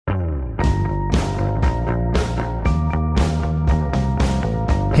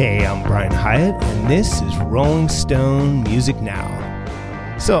Hey, I'm Brian Hyatt, and this is Rolling Stone Music Now.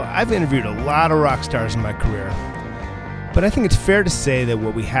 So, I've interviewed a lot of rock stars in my career, but I think it's fair to say that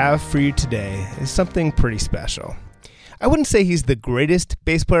what we have for you today is something pretty special. I wouldn't say he's the greatest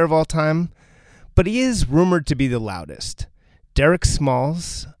bass player of all time, but he is rumored to be the loudest. Derek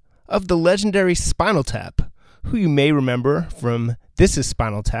Smalls of the legendary Spinal Tap, who you may remember from This Is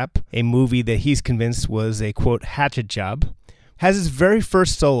Spinal Tap, a movie that he's convinced was a, quote, hatchet job, has his very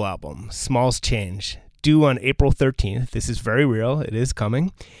first solo album, Smalls Change, due on April 13th. This is very real. It is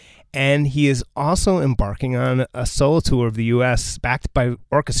coming. And he is also embarking on a solo tour of the U.S. backed by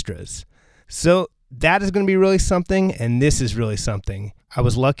orchestras. So that is going to be really something, and this is really something. I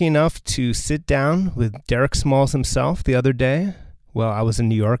was lucky enough to sit down with Derek Smalls himself the other day. Well, I was in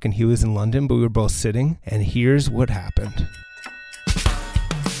New York and he was in London, but we were both sitting, and here's what happened.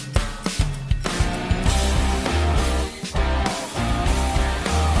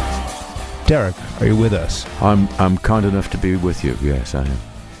 Derek, are you with us? I'm kind enough to be with you. Yes, I am.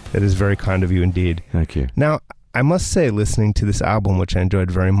 That is very kind of you indeed. Thank you. Now, I must say, listening to this album, which I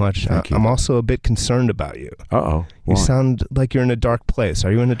enjoyed very much, I'm also a bit concerned about you. Uh-oh. You sound like you're in a dark place.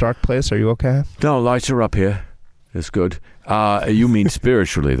 Are you in a dark place? Are you okay? No, lights are up here. It's good. You mean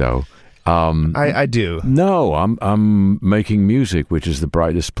spiritually, though? I do. No, I'm making music, which is the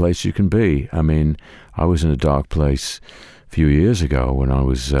brightest place you can be. I mean, I was in a dark place a few years ago when I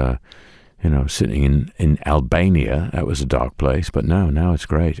was... sitting in Albania. That was a dark place, but now it's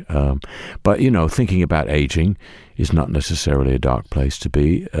great. But, thinking about aging is not necessarily a dark place to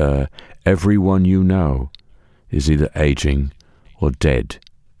be. Everyone you know is either aging or dead.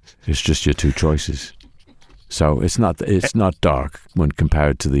 It's just your two choices. So it's not dark when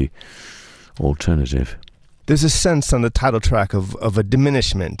compared to the alternative. There's a sense on the title track of a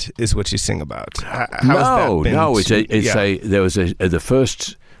diminishment, is what you sing about. How has that been? There was the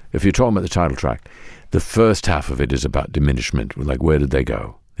first. If you're talking about the title track, the first half of it is about diminishment. Like, where did they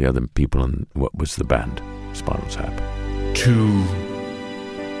go? The other people in what was the band? Spinal Tap. Two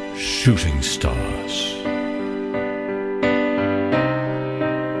shooting stars.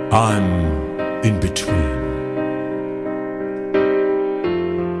 I'm in between.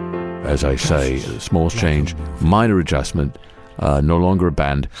 As I say, Smalls Change, minor adjustment, no longer a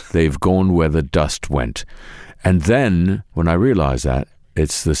band. They've gone where the dust went. And then, when I realized that,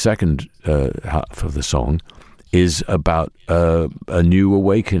 it's the second half of the song is about a new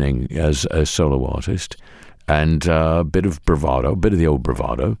awakening as a solo artist and a bit of bravado, a bit of the old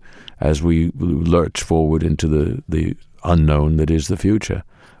bravado as we lurch forward into the unknown that is the future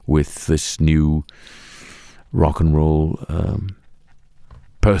with this new rock and roll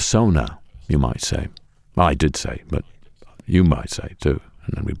persona, you might say. I did say, but you might say too,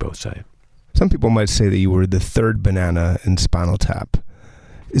 and then we both say it. Some people might say that you were the third banana in Spinal Tap.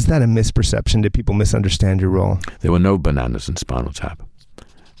 Is that a misperception? Did people misunderstand your role? There were no bananas in Spinal Tap.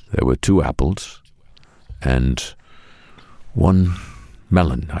 There were 2 apples and 1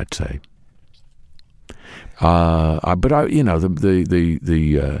 melon, I'd say. The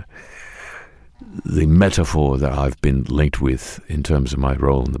metaphor that I've been linked with in terms of my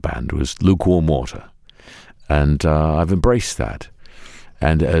role in the band was lukewarm water, and I've embraced that.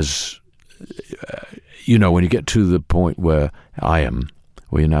 And as when you get to the point where I am.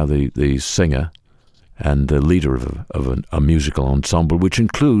 Well, you're now the singer and the leader of a musical ensemble, which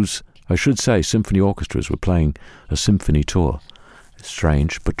includes, I should say, symphony orchestras. We're playing a symphony tour. It's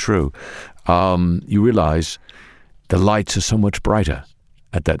strange, but true. You realize the lights are so much brighter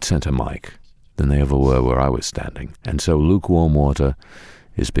at that center mic than they ever were where I was standing. And so lukewarm water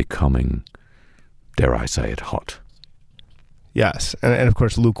is becoming, dare I say it, hot. Yes, and of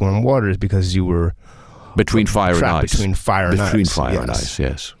course lukewarm water is because you were... Between fire and ice. Between fire and ice. Between fire and ice,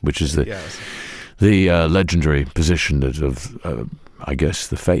 yes. Which is the legendary position of I guess,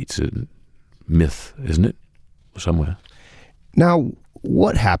 the Fates. Myth, isn't it? Somewhere. Now,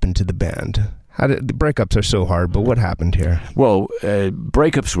 what happened to the band? The breakups are so hard, but what happened here? Well,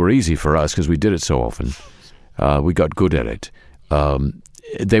 breakups were easy for us because we did it so often. We got good at it.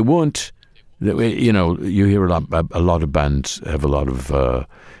 They weren't... you hear a lot of bands have a lot of...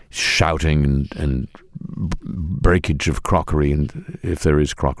 shouting and breakage of crockery, and if there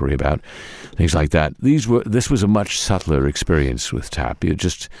is crockery about, things like that. This was a much subtler experience with Tap.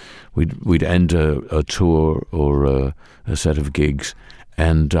 We'd end a tour or a set of gigs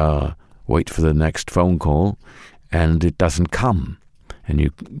and wait for the next phone call, and it doesn't come. And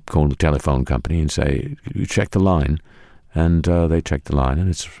you call the telephone company and say, you check the line, and they check the line, and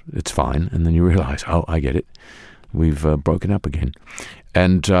it's fine. And then you realize, oh, I get it. We've broken up again.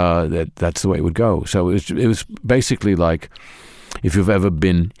 And that's the way it would go. So it was basically like, if you've ever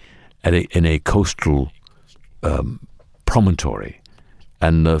been in a coastal promontory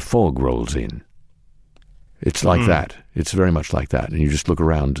and the fog rolls in, it's like that. It's very much like that. And you just look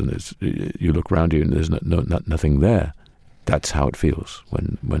around, and you look around you, and there's nothing there. That's how it feels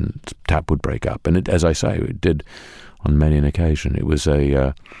when tap would break up. And as I say, it did on many an occasion. It was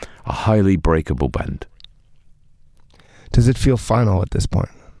a highly breakable bend. Does it feel final at this point?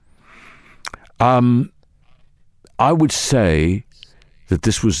 I would say that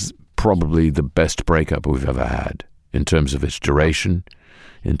this was probably the best breakup we've ever had in terms of its duration,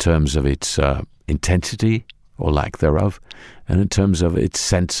 in terms of its intensity or lack thereof, and in terms of its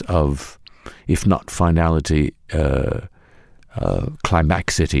sense of, if not finality,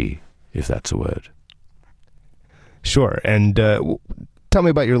 climaxity, if that's a word. Sure. And tell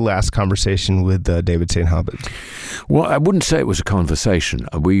me about your last conversation with David St. Hubbard. Well, I wouldn't say it was a conversation.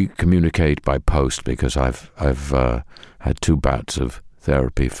 We communicate by post because I've had 2 bouts of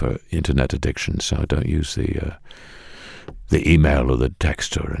therapy for internet addiction, so I don't use the email or the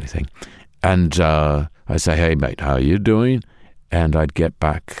text or anything. And I say, "Hey, mate, how are you doing?" And I'd get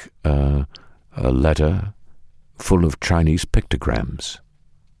back a letter full of Chinese pictograms.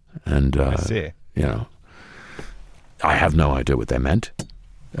 And I see. I have no idea what they meant.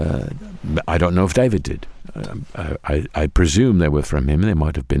 I don't know if David did. I presume they were from him. They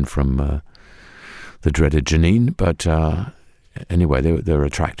might have been from the dreaded Janine, but anyway, they were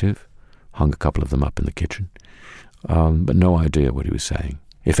attractive. Hung a couple of them up in the kitchen, but no idea what he was saying.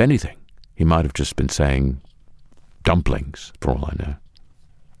 If anything, he might have just been saying dumplings, for all I know.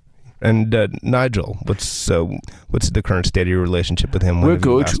 And Nigel, what's the current state of your relationship with him? We're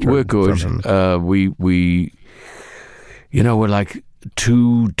good. We're good. We're like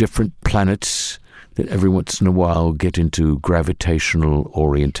 2 different planets that every once in a while get into gravitational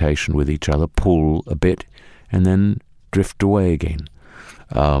orientation with each other, pull a bit, and then drift away again.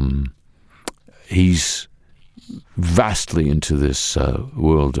 He's vastly into this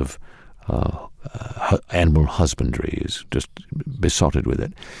world of animal husbandry. He's just besotted with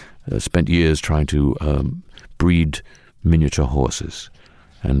it. Spent years trying to breed miniature horses,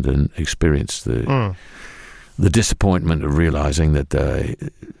 and then experienced the disappointment of realizing that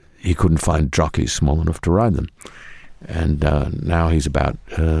he couldn't find jockeys small enough to ride them. And now he's about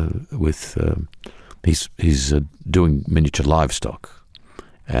he's doing miniature livestock,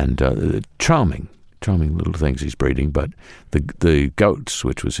 and charming little things he's breeding. But the goats,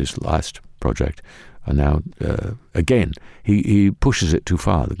 which was his last project, are now again he pushes it too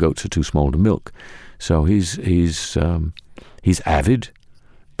far. The goats are too small to milk, so he's avid,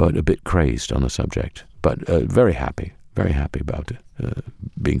 but a bit crazed on the subject. But very happy about it,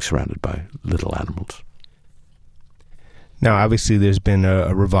 being surrounded by little animals. Now, obviously, there's been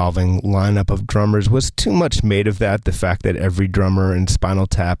a revolving lineup of drummers. Was too much made of that, the fact that every drummer in Spinal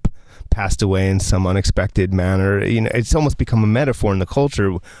Tap passed away in some unexpected manner? It's almost become a metaphor in the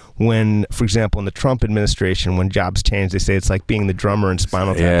culture when, for example, in the Trump administration, when jobs change, they say it's like being the drummer in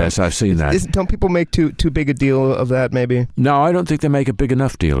Spinal Tap. Yes, I've seen that. Don't people make too big a deal of that, maybe? No, I don't think they make a big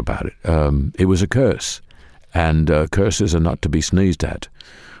enough deal about it. It was a curse, and curses are not to be sneezed at,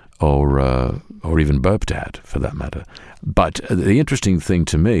 or even burped at, for that matter. But the interesting thing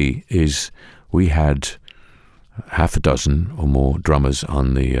to me is we had half a dozen or more drummers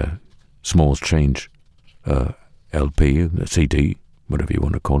on the Smalls Change LP, CD, whatever you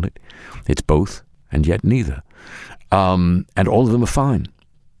want to call it. It's both, and yet neither. And all of them are fine.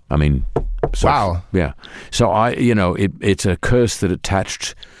 I mean, wow. Yeah. So it's a curse that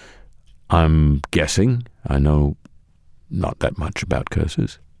attached, I'm guessing, I know not that much about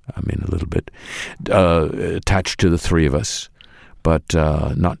curses. I mean, a little bit attached to the 3 of us, but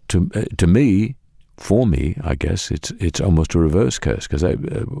not to me. For me, I guess it's almost a reverse curse, because a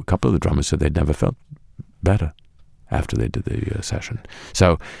couple of the drummers said they'd never felt better after they did the session.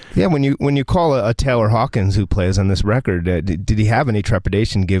 So yeah, when you call a Taylor Hawkins who plays on this record, did he have any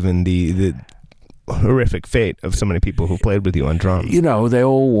trepidation given the horrific fate of so many people who played with you on drums? They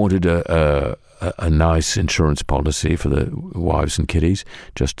all wanted a nice insurance policy for the wives and kiddies,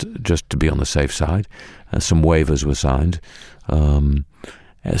 just to be on the safe side. Some waivers were signed.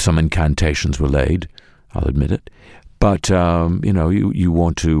 Some incantations were laid, I'll admit it. But, you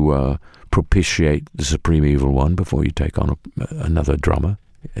want to propitiate the Supreme Evil One before you take on another drummer,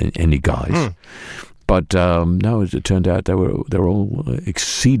 any guise. But no, it turned out they were all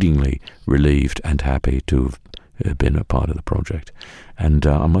exceedingly relieved and happy to have been a part of the project. And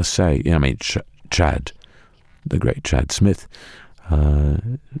I must say, Chad, the great Chad Smith,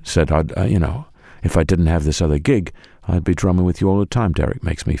 said, if I didn't have this other gig, I'd be drumming with you all the time. Derek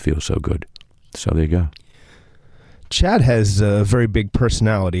makes me feel so good. So there you go. Chad has a very big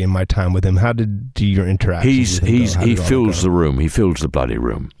personality in my time with him. How did your interactions with him go? He fills the room. He fills the bloody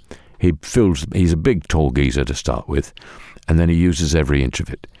room. He's a big, tall geezer to start with, and then he uses every inch of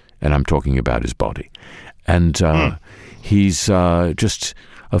it. And I'm talking about his body. And he's just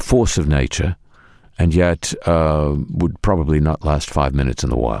a force of nature, and yet would probably not last 5 minutes in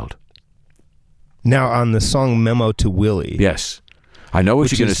the wild. Now, on the song Memo to Willie. Yes. I know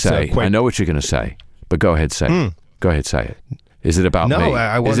what you're going to say. I know what you're going to say. But go ahead, say it. Go ahead, say it. Is it about me?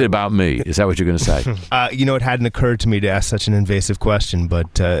 Is it about me? Is that what you're going to say? It hadn't occurred to me to ask such an invasive question,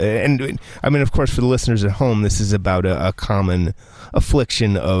 but and I mean, of course, for the listeners at home, this is about a common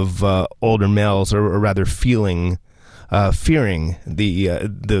affliction of older males, or rather, fearing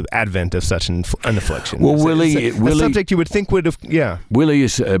the advent of such an affliction. Well, Willie, a subject you would think would have, yeah. Willie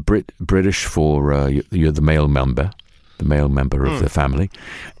is British for you're the male member of the family,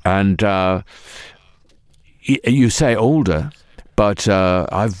 and you say older. But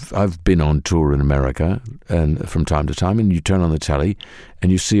I've been on tour in America, and from time to time, and you turn on the telly,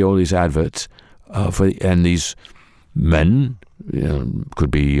 and you see all these adverts and these men,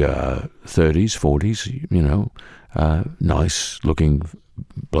 could be 30s, 40s, nice looking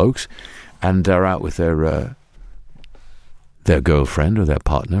blokes, and they're out with their girlfriend or their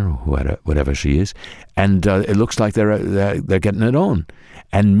partner or whatever she is, and it looks like they're getting it on.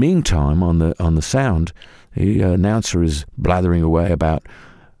 And meantime, on the sound, the announcer is blathering away about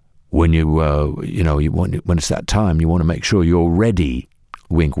when when it's that time, you want to make sure you're ready.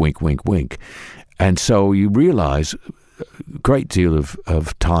 Wink, wink, wink, wink. And so you realize a great deal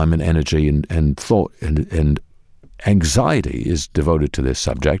of time and energy and thought and anxiety is devoted to this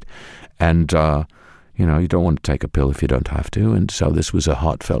subject. And, you don't want to take a pill if you don't have to. And so this was a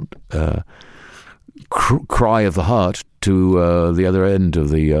heartfelt cry of the heart to the other end of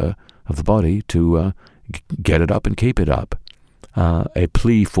the body to get it up and keep it up. A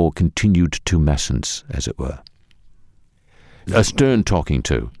plea for continued tumescence, as it were. A stern talking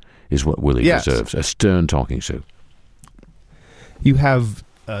to is what Willie deserves. A stern talking to. You have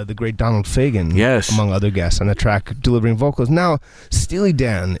the great Donald Fagen, among other guests on the track, delivering vocals. Now, Steely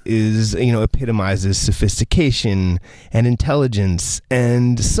Dan epitomizes sophistication and intelligence,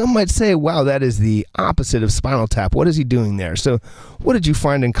 and some might say, wow, that is the opposite of Spinal Tap. What is he doing there? So what did you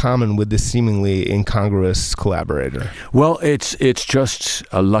find in common with this seemingly incongruous collaborator? Well, it's just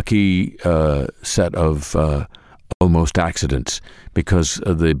a lucky set of almost accidents, because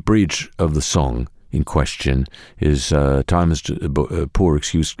the bridge of the song in question is time is a poor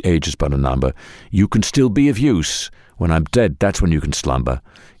excuse, age is but a number. You can still be of use. When I'm dead, that's when you can slumber.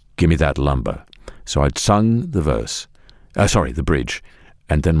 Give me that lumber. So I'd sung the the bridge,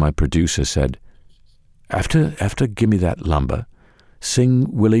 and then my producer said, after give me that lumber, sing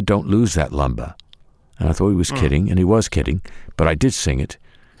Willie, don't lose that lumber. And I thought he was kidding, and he was kidding, but I did sing it,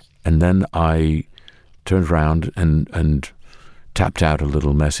 and then I turned around and tapped out a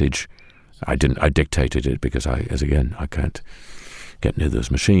little message. I dictated it because I can't get near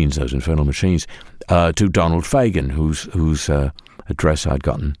those machines, those infernal machines, to Donald Fagen, whose address I'd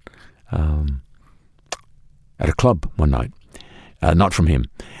gotten at a club one night, not from him.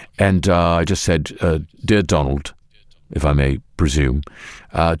 And I just said, Dear Donald, if I may presume,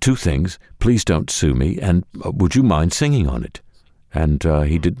 two things: please don't sue me, and would you mind singing on it? And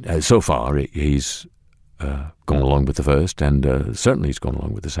he did. So far, he's gone along with the first, and certainly he's gone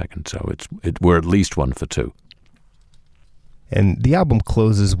along with the second. So we're at least 1 for 2. And the album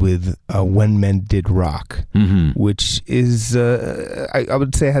closes with When Men Did Rock, which is, I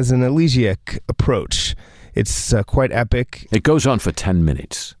would say, has an elegiac approach. It's quite epic. It goes on for 10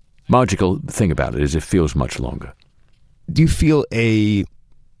 minutes. Magical thing about it is it feels much longer. Do you feel a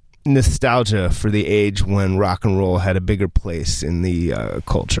nostalgia for the age when rock and roll had a bigger place in the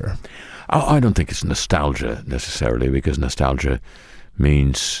culture? I don't think it's nostalgia necessarily, because nostalgia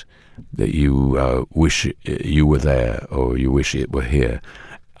means that you wish you were there, or you wish it were here.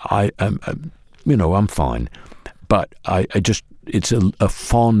 I'm fine, but I just, it's a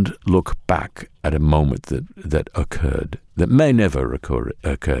fond look back at a moment that occurred that may never occur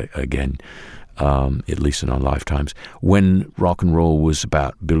again, at least in our lifetimes, when rock and roll was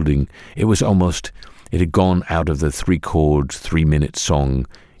about building. It had gone out of the 3-chord, 3-minute song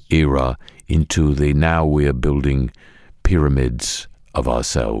era into the now we're building pyramids of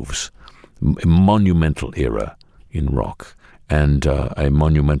ourselves, monumental era in rock, and a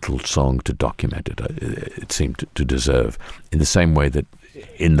monumental song to document it. It seemed to deserve, in the same way that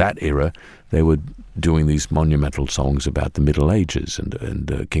in that era they were doing these monumental songs about the Middle Ages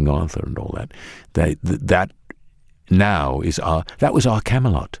and King Arthur and all that. That now is that was our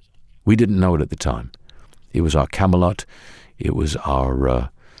Camelot. We didn't know it at the time. It was our Camelot. It was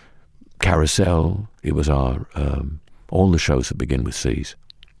our Carousel. It was our all the shows that begin with C's.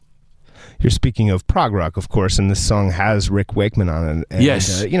 You're speaking of prog rock, of course, and this song has Rick Wakeman on it. And,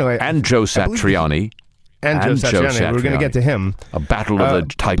 yes, and Joe Satriani. And Joe Satriani. We're going to get to him. A battle of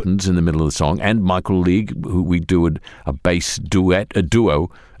the titans in the middle of the song, and Michael League, who we do a bass duet, a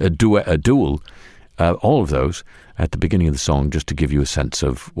duel, all of those at the beginning of the song, just to give you a sense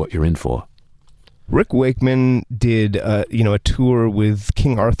of what you're in for. Rick Wakeman did, a tour with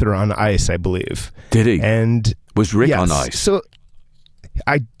King Arthur on Ice, I believe. Did he? And was Rick on Ice? So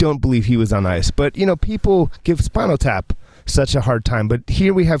I don't believe he was on Ice, but people give Spinal Tap such a hard time. But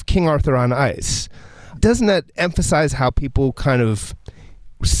here we have King Arthur on Ice. Doesn't that emphasize how people kind of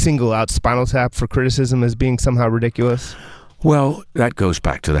single out Spinal Tap for criticism as being somehow ridiculous? Well, that goes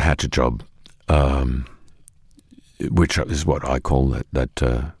back to the Hatchet Job, which is what I call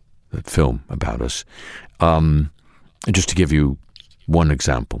that film about us. Just to give you one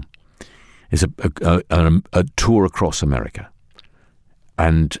example, is a tour across America,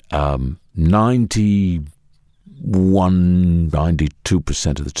 and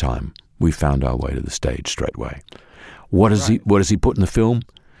 92% of the time we found our way to the stage straight away. What does he put in the film?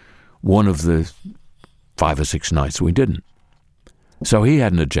 One of the 5 or 6 nights we didn't. So he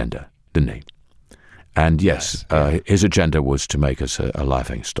had an agenda, didn't he? And yes. His agenda was to make us a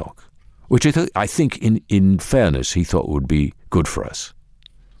laughing stock, which I think in fairness, he thought would be good for us.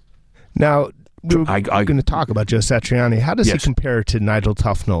 Now, we're going to talk about Joe Satriani. How does he compare to Nigel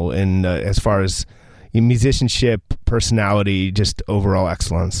Tufnell in as far as musicianship, personality, just overall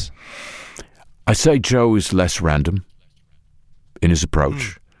excellence? I say Joe is less random in his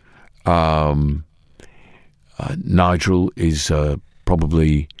approach. Nigel is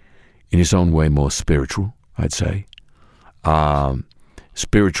probably, in his own way, more spiritual, I'd say.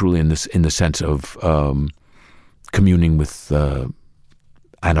 Spiritual in the sense of communing with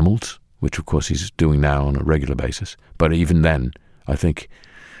animals, which of course he's doing now on a regular basis. But even then, I think,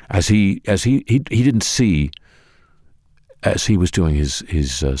 as he didn't see, as he was doing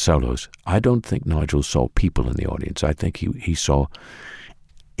his solos, I don't think Nigel saw people in the audience. I think he saw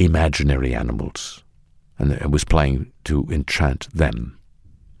imaginary animals, and was playing to enchant them.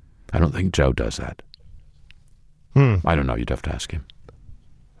 I don't think Joe does that. I don't know. You'd have to ask him.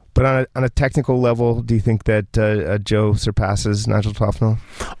 But on a technical level, do you think that Joe surpasses Nigel Tufnell?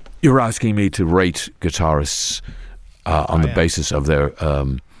 You're asking me to rate guitarists on the basis of their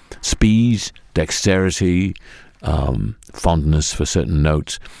speed, dexterity, fondness for certain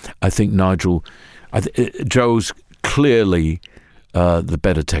notes. I think Joe's clearly the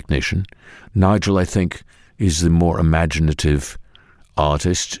better technician. Nigel, I think, is the more imaginative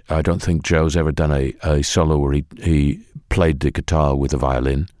artist. I don't think Joe's ever done a solo where he played the guitar with a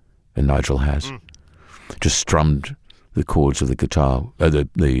violin, and Nigel has. Just strummed the chords of the guitar, the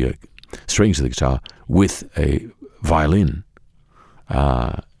strings of the guitar with a violin.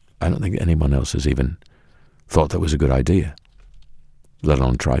 I don't think anyone else has even thought that was a good idea, let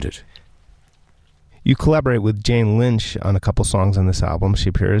alone tried it. You collaborate with Jane Lynch on a couple songs on this album. She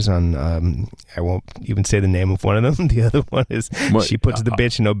appears on, I won't even say the name of one of them. The other one is She Puts the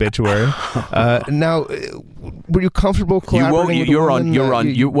Bitch in Obituary. Now, were you comfortable collaborating with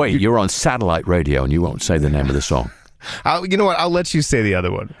you're on satellite radio and you won't say the name of the song. You know what? I'll let you say the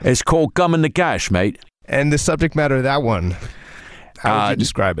other one. It's called Gum in the Gash, mate. And the subject matter of that one, how would you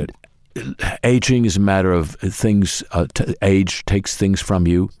describe it? Aging is a matter of things. Age takes things from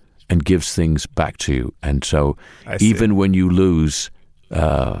you and gives things back to you. And so even when you lose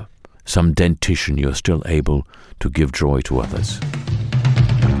some dentition, you're still able to give joy to others.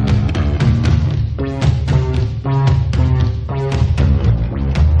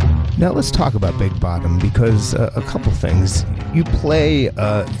 Now let's talk about Big Bottom, because a couple things. You play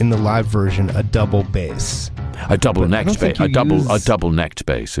in the live version a double bass. A double necked bass. A double necked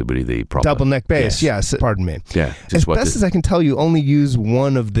bass would be the proper. Double neck bass. Yes. Pardon me. Yeah. As best as I can tell, you only use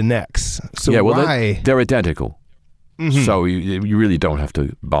one of the necks. So why? They're identical. Mm-hmm. So you really don't have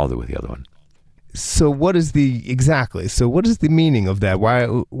to bother with the other one. So what is the meaning of that?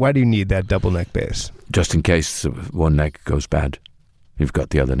 Why do you need that double neck bass? Just in case one neck goes bad, you've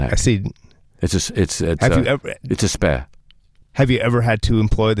got the other neck. I see. It's a spare. Have you ever had to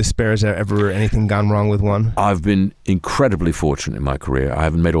employ the spare? Has there ever anything gone wrong with one? I've been incredibly fortunate in my career. I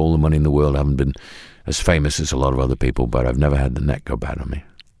haven't made all the money in the world. I haven't been as famous as a lot of other people, but I've never had the neck go bad on me.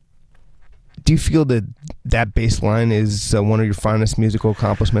 Do you feel that bass line is one of your finest musical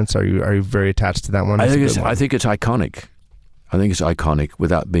accomplishments? Are you very attached to that one? I think it's iconic. I think it's iconic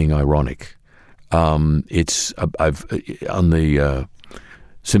without being ironic. I've on the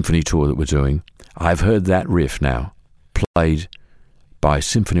symphony tour that we're doing, I've heard that riff now played by a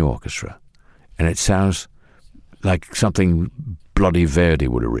symphony orchestra, and it sounds like something bloody Verdi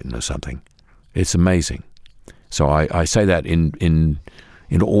would have written or something. It's amazing. So I say that in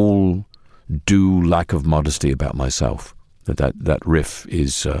all due lack of modesty about myself, that riff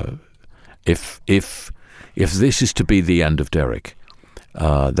is, if this is to be the end of Derek,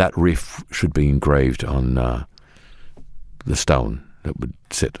 that riff should be engraved on the stone that would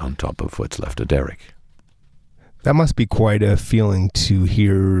sit on top of what's left of Derek. That must be quite a feeling to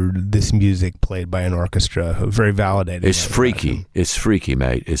hear this music played by an orchestra. Very validating. It's freaky. It's freaky,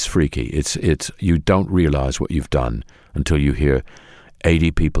 mate. It's freaky. It's you don't realize what you've done until you hear 80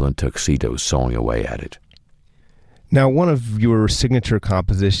 people in tuxedos sawing away at it. Now, one of your signature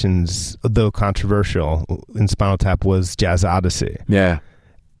compositions, though controversial, in Spinal Tap was Jazz Odyssey. Yeah.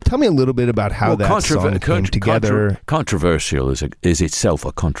 Tell me a little bit about how that song came together. Controversial is itself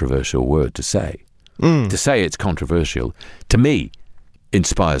a controversial word to say. To say it's controversial, to me,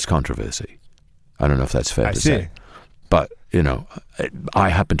 inspires controversy. I don't know if that's fair to say. But, I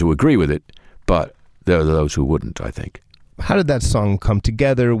happen to agree with it, but there are those who wouldn't, I think. How did that song come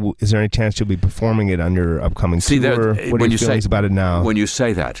together? Is there any chance you'll be performing it on your upcoming tour? What are your feelings about it now? When you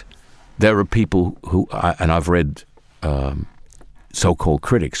say that, there are people who, and I've read so-called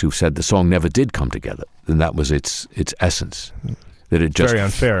critics who've said the song never did come together, and that was its essence. That it just very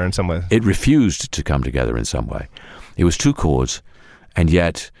unfair in some way. It refused to come together in some way. It was two chords, and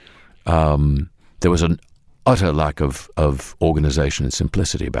yet there was an utter lack of organization and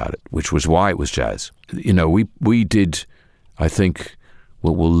simplicity about it, which was why it was jazz. We did, I think,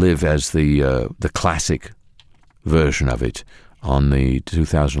 what will live as the classic version of it on the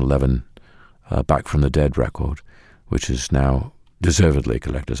 2011 Back from the Dead record, which is now deservedly a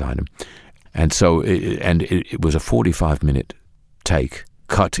collector's item. And so, it was a 45-minute take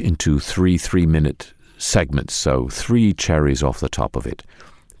cut into 3 3-minute segments, so 3 cherries off the top of it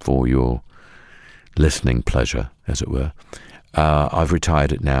for your listening pleasure, as it were. I've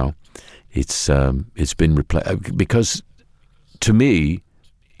retired it now. It's been replaced because, to me,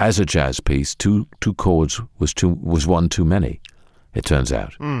 as a jazz piece, two chords was one too many. It turns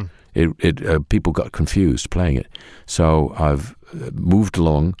out people got confused playing it, so I've moved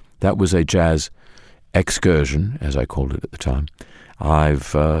along. That was a jazz excursion, as I called it at the time.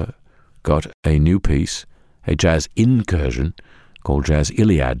 I've got a new piece, a jazz incursion called Jazz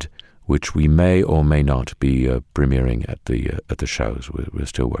Iliad, which we may or may not be premiering at the shows. We're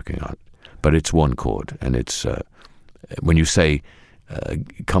still working on it, but it's one chord, and it's when you say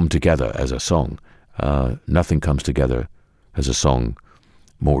come together as a song, nothing comes together as a song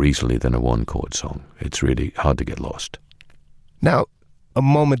more easily than a one chord song. It's really hard to get lost. Now, a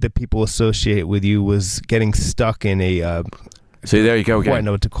moment that people associate with you was getting stuck in a. See, there you go again. I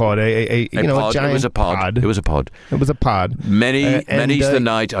know what to call it. A giant It was a pod. It was a pod. It was a pod. Many's the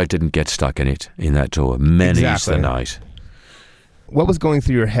night I didn't get stuck in it, in that tour. Many's the night. What was going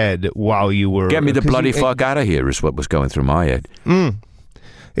through your head while you were... Get me the bloody fuck out of here is what was going through my head.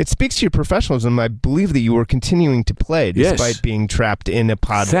 It speaks to your professionalism. I believe that you were continuing to play despite being trapped in a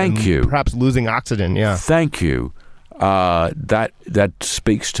pod. Thank you. Perhaps losing oxygen, yeah. Thank you. That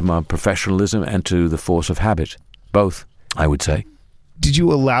speaks to my professionalism and to the force of habit. Both, I would say. Did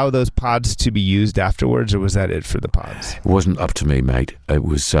you allow those pods to be used afterwards, or was that it for the pods? It wasn't up to me, mate. It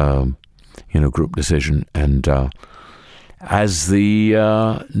was, group decision. And as the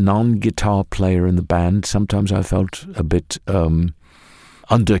non-guitar player in the band, sometimes I felt a bit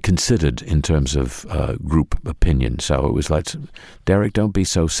under-considered in terms of group opinion. So it was like, Derek, don't be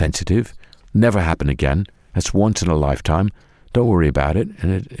so sensitive. Never happen again. That's once in a lifetime. Don't worry about it.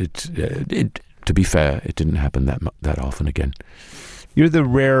 And it to be fair, it didn't happen that often again. You're the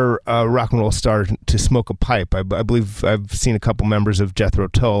rare rock and roll star to smoke a pipe. I believe I've seen a couple members of Jethro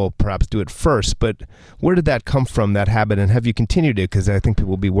Tull perhaps do it first, but where did that come from, that habit, and have you continued it? Because I think people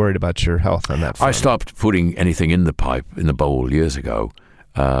will be worried about your health on that front. I stopped putting anything in the bowl years ago,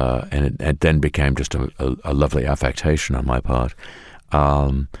 and it then became just a lovely affectation on my part.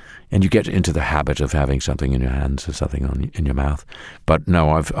 And you get into the habit of having something in your hands or something in your mouth. But no,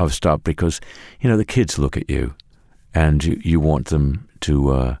 I've stopped because, the kids look at you, and you want them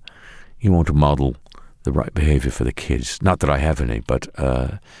to model the right behavior for the kids. Not that I have any, but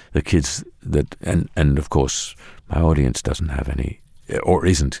the kids that and of course my audience doesn't have any or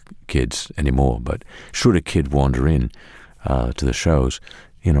isn't kids anymore. But should a kid wander in to the shows,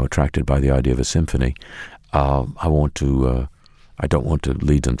 attracted by the idea of a symphony, I don't want to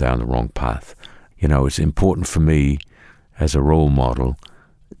lead them down the wrong path. It's important for me as a role model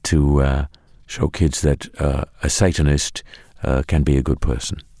to show kids that a Satanist can be a good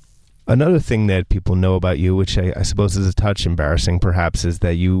person. Another thing that people know about you, which I suppose is a touch embarrassing perhaps, is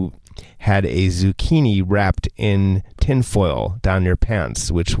that you had a zucchini wrapped in tinfoil down your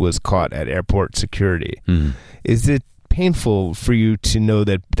pants, which was caught at airport security. Is it painful for you to know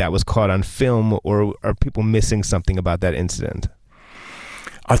that that was caught on film, or are people missing something about that incident?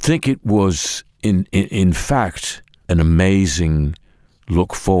 I think it was, in fact, an amazing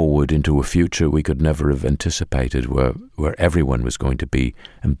look forward into a future we could never have anticipated, where everyone was going to be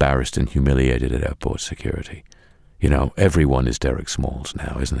embarrassed and humiliated at airport security. You know, everyone is Derek Smalls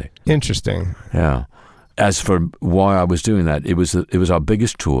now, isn't it? Interesting. Yeah. As for why I was doing that, it was our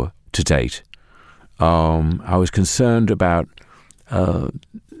biggest tour to date. I was concerned about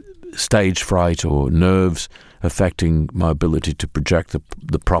stage fright or nerves affecting my ability to project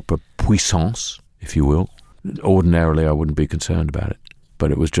the proper puissance, if you will. Ordinarily, I wouldn't be concerned about it,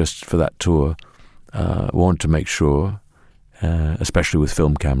 but it was just for that tour. I wanted to make sure, especially with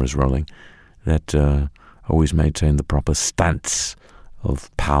film cameras rolling, that I always maintain the proper stance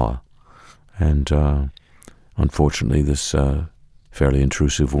of power. And unfortunately, this fairly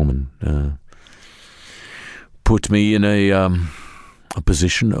intrusive woman put me in a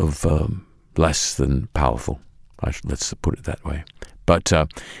position of less than powerful. Let's put it that way. But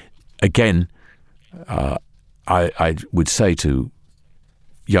again, I would say to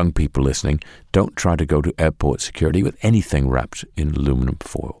young people listening, don't try to go to airport security with anything wrapped in aluminum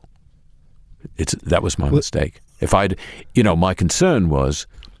foil. That was my mistake. My concern was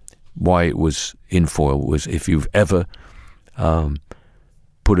why it was in foil was if you've ever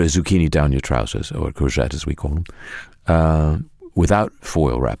put a zucchini down your trousers, or a courgette as we call them, without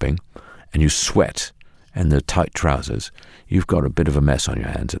foil wrapping, and you sweat and they're tight trousers, you've got a bit of a mess on your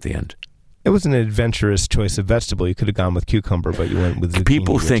hands at the end. It was an adventurous choice of vegetable. You could have gone with cucumber, but you went with zucchini.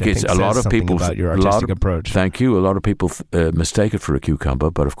 People think it's a lot of people about your artistic approach. Thank you. A lot of people mistake it for a cucumber,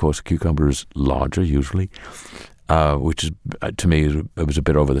 but of course a cucumber is larger usually, which is to me it was a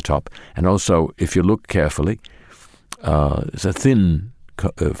bit over the top. And also, if you look carefully, it's a thin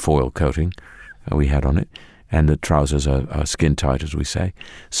foil coating we had on it, and the trousers are skin tight, as we say.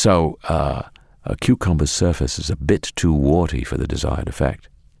 So a cucumber's surface is a bit too warty for the desired effect.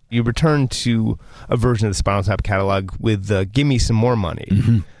 You returned to a version of the Spinal Tap catalog with Gimme Some More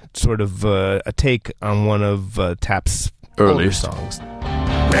Money, sort of a take on one of Tap's older songs.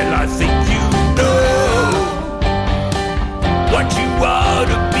 Well, I think you know what you ought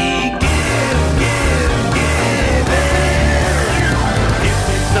to be giving. Give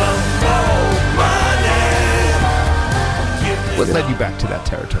me some more money. What led you back to that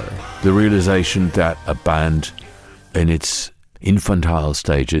territory? The realization that a band in its infantile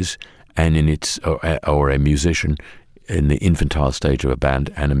stages and in its or a musician in the infantile stage of a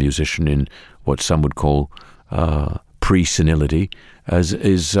band and a musician in what some would call pre-senility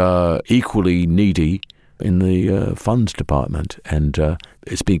is equally needy in the funds department, and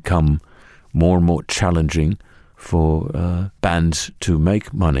it's become more and more challenging for bands to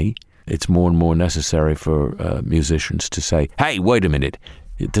make money. It's more and more necessary for musicians to say, "Hey, wait a minute,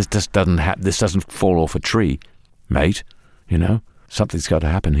 this doesn't fall off a tree, mate. You know, something's got to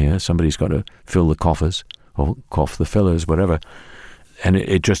happen here. Somebody's got to fill the coffers or cough the fillers, whatever." And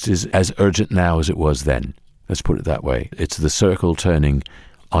it just is as urgent now as it was then. Let's put it that way. It's the circle turning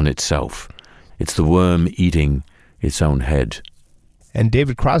on itself. It's the worm eating its own head. And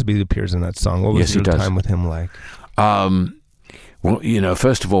David Crosby appears in that song. What was your time with him like? Well, you know,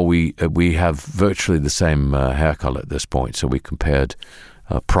 first of all, we have virtually the same hair color at this point, so we compared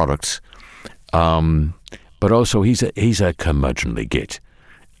products. But also, he's a curmudgeonly git,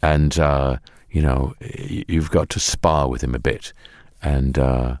 and you've got to spar with him a bit, and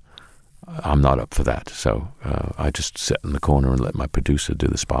I'm not up for that. So I just sit in the corner and let my producer do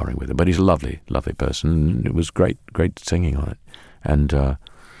the sparring with him. But he's a lovely, lovely person. It was great singing on it, and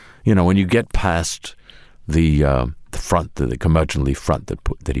when you get past the front, the curmudgeonly front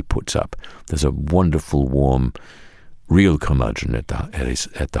that he puts up, there's a wonderful, warm, real curmudgeon at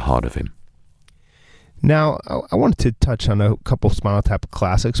the heart of him. Now, I wanted to touch on a couple of Spinal Tap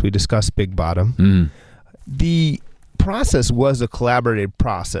classics. We discussed Big Bottom. The process was a collaborative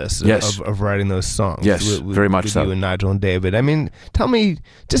process of writing those songs. Yes, very much so. You and Nigel and David. I mean, tell me,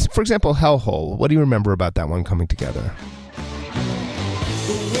 just for example, Hellhole. What do you remember about that one coming together?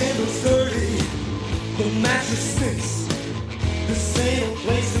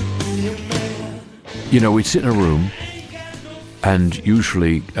 You know, we'd sit in a room and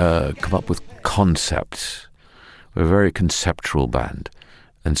usually come up with concepts. We're a very conceptual band.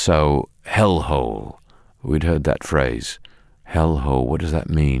 And so, Hellhole, we'd heard that phrase, hellhole. What does that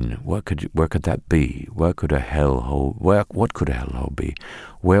mean? Where could that be? Where could a hellhole? What could a hellhole be?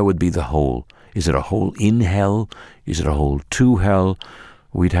 Where would be the hole? Is it a hole in hell? Is it a hole to hell?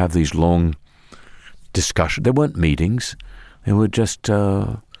 We'd have these long discussions. There weren't meetings. They were just,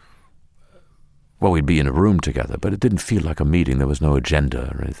 we'd be in a room together, but it didn't feel like a meeting. There was no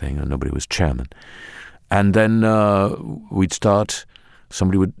agenda or anything, and nobody was chairman. And then we'd start,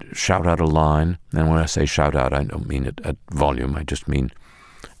 somebody would shout out a line, and when I say shout out, I don't mean it at volume, I just mean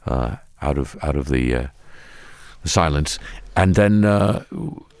out of the silence. And then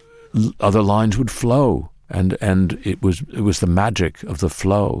other lines would flow, and it was the magic of the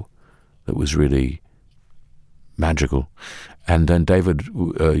flow that was really magical. And then David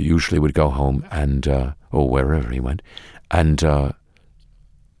usually would go home and or wherever he went, and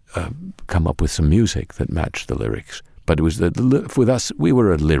come up with some music that matched the lyrics. But it was with us, we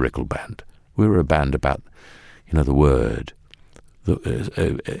were a lyrical band. We were a band about, the word.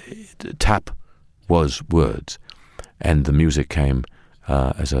 Tap was words, and the music came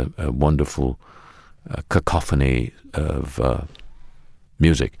as a wonderful cacophony of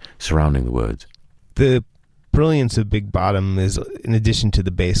music surrounding the words. The brilliance of Big Bottom is, in addition to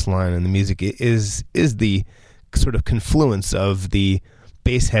the bass line and the music, is the sort of confluence of the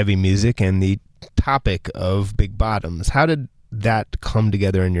bass-heavy music and the topic of Big Bottoms. How did that come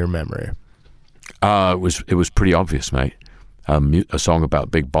together in your memory? It was pretty obvious, mate. A song about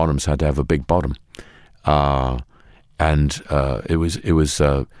big bottoms had to have a big bottom, and it was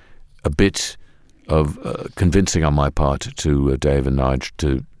a bit of convincing on my part to Dave and Nige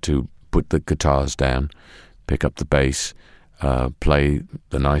to put the guitars down, pick up the bass, play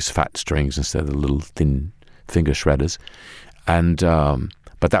the nice fat strings instead of the little thin finger shredders, and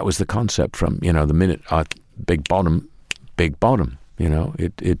but that was the concept from the minute big bottom,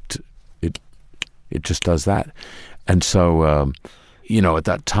 it just does that. And so at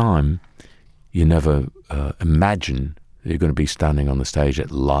that time you never imagine you're going to be standing on the stage at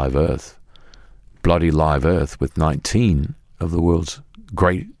Live Earth, bloody Live Earth, with 19 of the world's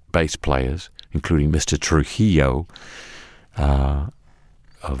great bass players, including Mr. Trujillo of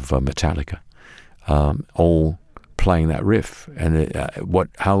Metallica, all playing that riff. And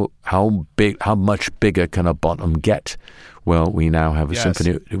how much bigger can a bottom get? Well, we now have a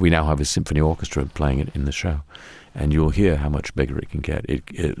symphony. We now have a symphony orchestra playing it in the show, and you'll hear how much bigger it can get.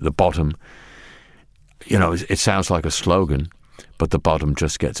 The bottom, it sounds like a slogan, but the bottom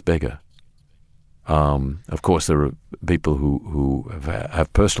just gets bigger. Of course, there are people who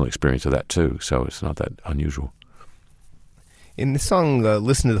have personal experience of that too, so it's not that unusual. In the song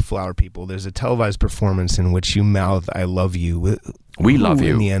 "Listen to the Flower People," there's a televised performance in which you mouth "I love you." We love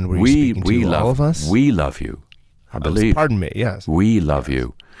you. In the end, were you speaking to all of us? We love you. I believe. Pardon me. Yes. We love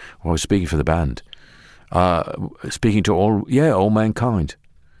you. Well, I was speaking for the band, speaking to all mankind,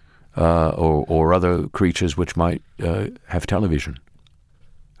 or other creatures which might have television.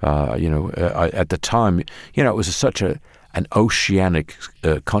 At the time, it was such an oceanic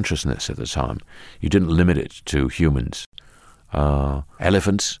consciousness at the time. You didn't limit it to humans.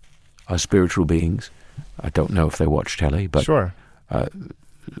 Elephants are spiritual beings. I don't know if they watch telly, but sure. A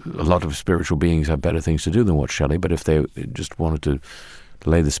lot of spiritual beings have better things to do than watch telly. But if they just wanted to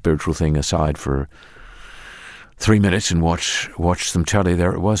lay the spiritual thing aside for 3 minutes and watch some telly,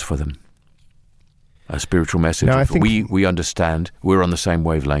 there it was for them. A spiritual message. Now, I think we understand. We're on the same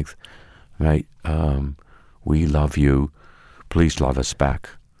wavelength, right? We love you. Please love us back.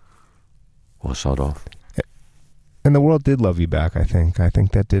 Or sod off. And the world did love you back, I think. I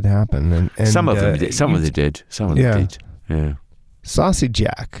think that did happen. And some of them did. Some of them did. Some of them did. Yeah. Saucy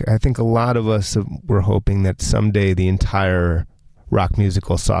Jack. I think a lot of us were hoping that someday the entire rock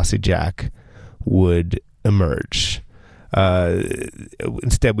musical Saucy Jack would emerge.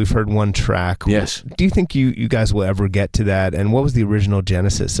 Instead, we've heard one track. Yes. Do you think you guys will ever get to that? And what was the original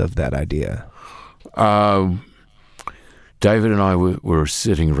genesis of that idea? David and I were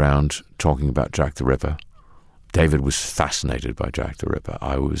sitting around talking about Jack the Ripper. David was fascinated by Jack the Ripper.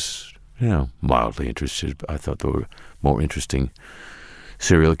 I was, mildly interested. I thought there were more interesting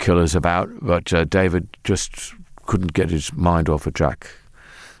serial killers about, but David just couldn't get his mind off of Jack.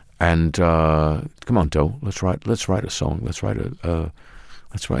 And come on, Dole, let's write a song. Let's write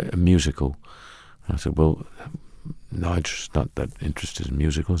a musical. And I said, well, Nigel's not that interested in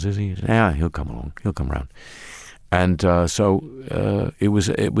musicals, is he? He said, yeah, he'll come along. He'll come around. And so it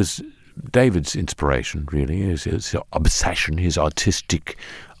was David's inspiration, really, his obsession, his artistic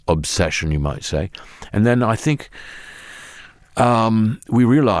obsession, you might say. And then I think we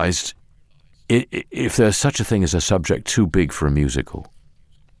realized if there's such a thing as a subject too big for a musical,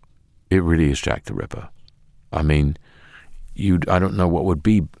 it really is Jack the Ripper. I mean, I don't know what would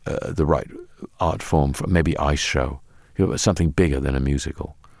be the right art form for maybe ice show, something bigger than a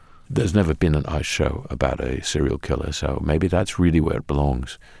musical. There's never been an ice show about a serial killer, so maybe that's really where it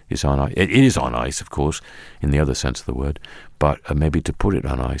belongs. It's on ice. It is on ice, of course, in the other sense of the word, but maybe to put it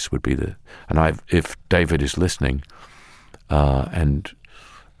on ice would be if David is listening and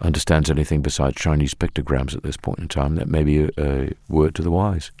understands anything besides Chinese pictograms at this point in time, that may be a word to the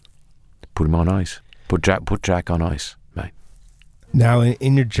wise. Put him on ice. Put Jack on ice, mate. Now,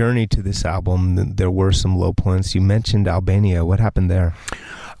 in your journey to this album, there were some low points. You mentioned Albania. What happened there?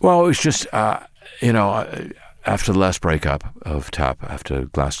 Well, it was just, after the last breakup of TAP, after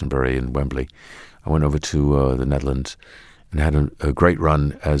Glastonbury and Wembley, I went over to the Netherlands and had a great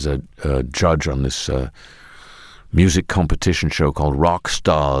run as a judge on this music competition show called Rock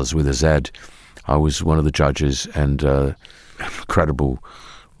Stars with a Z. I was one of the judges, and an incredible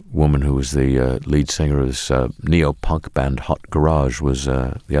woman who was the lead singer of this neo-punk band Hot Garage was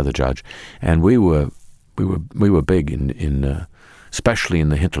the other judge. And we were big in especially in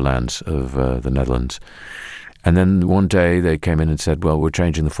the hinterlands of the Netherlands. And then one day they came in and said, well, we're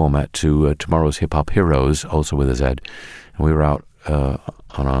changing the format to Tomorrow's Hip Hop Heroes, also with a Z. And we were out on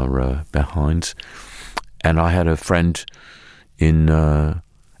our behinds. And I had a friend in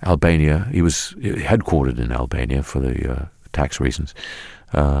Albania. He was headquartered in Albania for the tax reasons.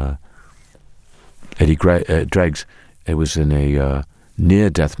 Eddie Dregs. It was in a near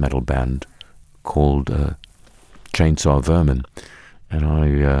death metal band called Chainsaw Vermin. And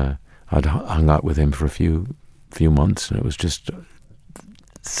I'd hung out with him for a few months, and it was just,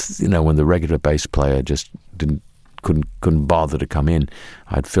 when the regular bass player just couldn't bother to come in,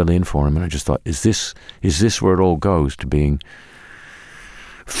 I'd fill in for him, and I just thought, is this where it all goes, to being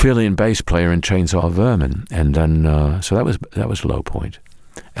fill-in bass player in Chainsaw Vermin? And then so that was a low point.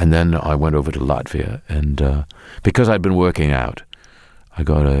 And then I went over to Latvia, and because I'd been working out, I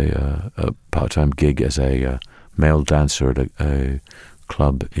got a part-time gig as a male dancer at a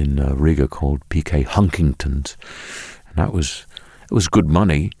club in Riga called PK Huntington's, and it was good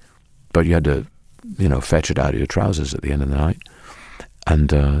money, but you had to fetch it out of your trousers at the end of the night, and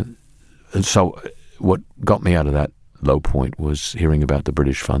so what got me out of that low point was hearing about the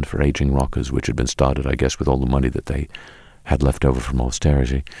British Fund for Aging Rockers, which had been started, I guess, with all the money that they had left over from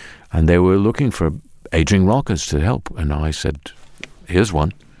austerity, and they were looking for aging rockers to help, and I said, here's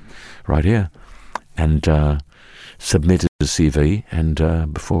one right here, and submitted a CV, and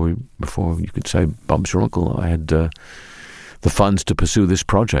before you could say Bob's your uncle, I had the funds to pursue this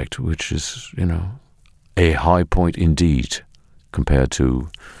project, which is a high point indeed compared to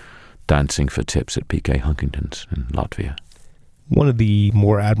dancing for tips at PK Huntington's in Latvia. One of the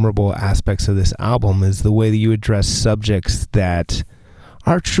more admirable aspects of this album is the way that you address subjects that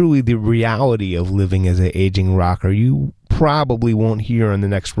are truly the reality of living as an aging rocker. You probably won't hear on the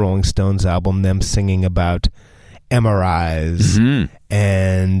next Rolling Stones album them singing about MRIs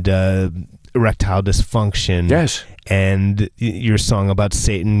and erectile dysfunction. Yes. And your song about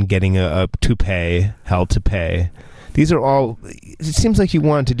Satan getting a toupee, hell to pay. These are all, it seems like you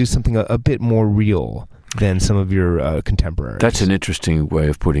wanted to do something a bit more real than some of your contemporaries. That's an interesting way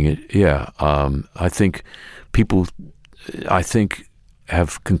of putting it. Yeah. I think people,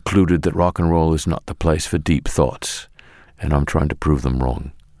 have concluded that rock and roll is not the place for deep thoughts, and I'm trying to prove them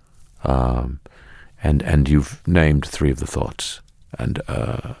wrong. And you've named three of the thoughts, and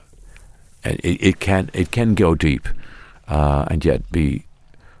it can go deep, and yet be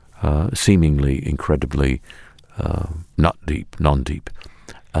seemingly incredibly not deep, non-deep.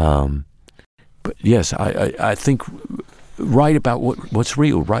 But yes, I think write about what's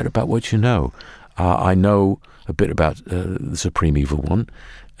real, write about what you know. I know a bit about the Supreme Evil One,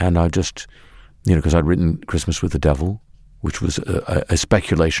 and I just, because I'd written Christmas with the Devil, which was a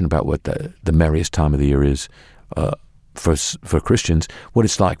speculation about what the merriest time of the year is for Christians, what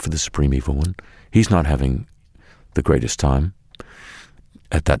it's like for the Supreme Evil One. He's not having the greatest time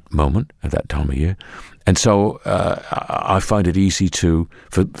at that moment, at that time of year. And so I find it easy to,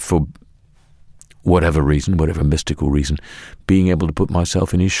 for whatever reason, whatever mystical reason, being able to put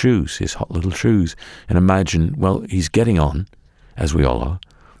myself in his shoes, his hot little shoes, and imagine, well, he's getting on, as we all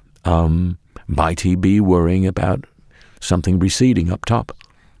are. Might he be worrying about something receding up top?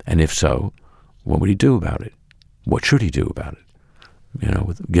 And if so, what would he do about it? What should he do about it?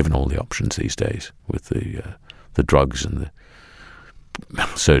 Given all the options these days with the drugs and the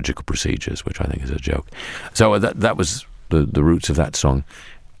surgical procedures, which I think is a joke. So that was the roots of that song.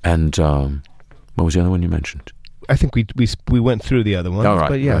 And what was the other one you mentioned? I think we went through the other one. Oh, right,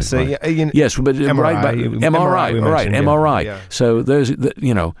 but yeah, right, so right. Yes, but MRI. Yeah. So there's,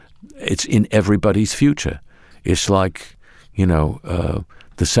 it's in everybody's future. It's like the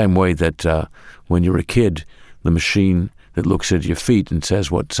same way that when you're a kid, the machine that looks at your feet and says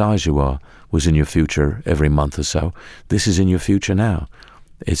what size you are was in your future every month or so. This is in your future now.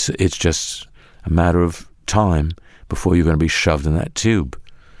 It's just a matter of time before you're going to be shoved in that tube,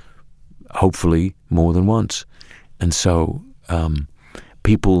 hopefully more than once. And so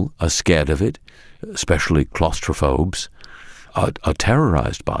people are scared of it, especially claustrophobes, are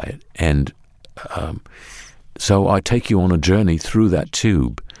terrorized by it. And so I take you on a journey through that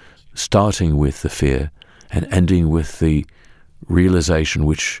tube, starting with the fear and ending with the realization,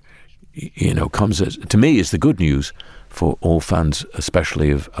 which comes as, to me, is the good news for all fans,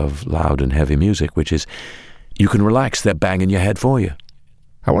 especially of loud and heavy music, which is you can relax. They're banging your head for you.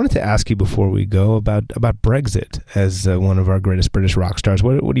 I wanted to ask you before we go about Brexit as one of our greatest British rock stars.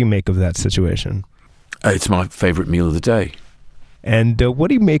 What do you make of that situation? It's my favorite meal of the day. And what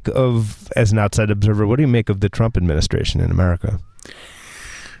do you make of, as an outside observer, what do you make of the Trump administration in America?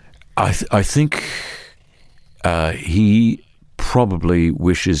 I think he probably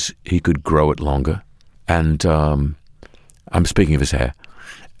wishes he could grow it longer. And I'm speaking of his hair.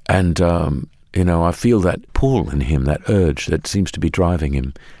 And, I feel that pull in him, that urge that seems to be driving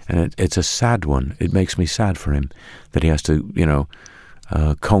him. And it's a sad one. It makes me sad for him that he has to,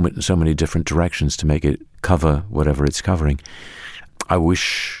 comb it in so many different directions to make it cover whatever it's covering. I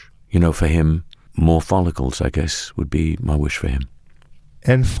wish, for him, more follicles, I guess, would be my wish for him.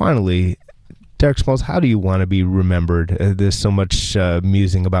 And finally, Derek Smalls, how do you want to be remembered? There's so much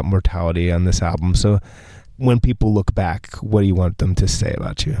musing about mortality on this album. So when people look back, what do you want them to say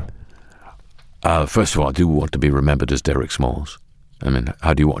about you? First of all, I do want to be remembered as Derek Smalls. I mean,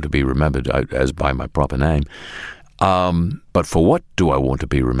 how do you want to be remembered? As by my proper name. But for what do I want to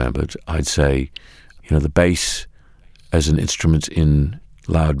be remembered? I'd say, the bass as an instrument in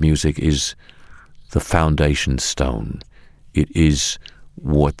loud music is the foundation stone. It is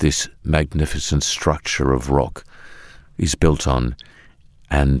what this magnificent structure of rock is built on.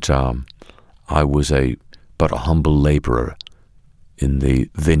 And I was but a humble laborer in the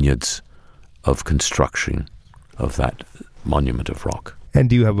vineyards of construction of that monument of rock. And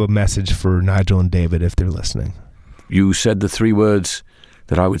do you have a message for Nigel and David if they're listening? You said the three words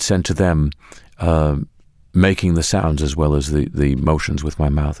that I would send to them, making the sounds as well as the motions with my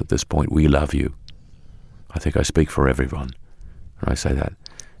mouth at this point. We love you. I think I speak for everyone when I say that,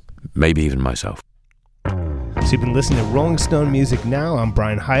 maybe even myself. So you've been listening to Rolling Stone Music Now. I'm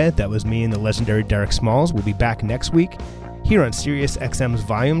Brian Hyatt. That was me and the legendary Derek Smalls. We'll be back next week here on Sirius XM's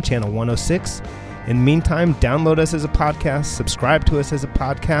Volume, Channel 106. In the meantime, download us as a podcast, subscribe to us as a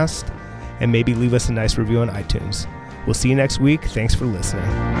podcast, and maybe leave us a nice review on iTunes. We'll see you next week. Thanks for listening.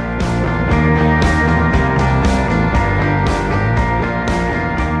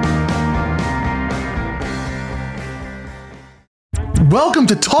 Welcome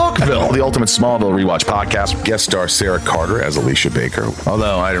to Talkville, the ultimate Smallville rewatch podcast. Guest star Sarah Carter as Alicia Baker.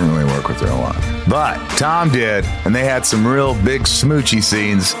 Although I didn't really work with her a lot. But Tom did, and they had some real big smoochy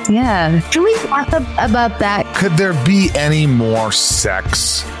scenes. Yeah. Can we talk about that? Could there be any more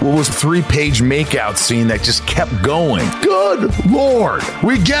sex? What was a 3-page makeout scene that just kept going? Good Lord.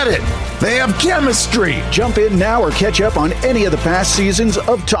 We get it. They have chemistry. Jump in now or catch up on any of the past seasons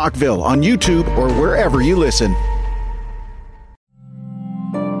of Talkville on YouTube or wherever you listen.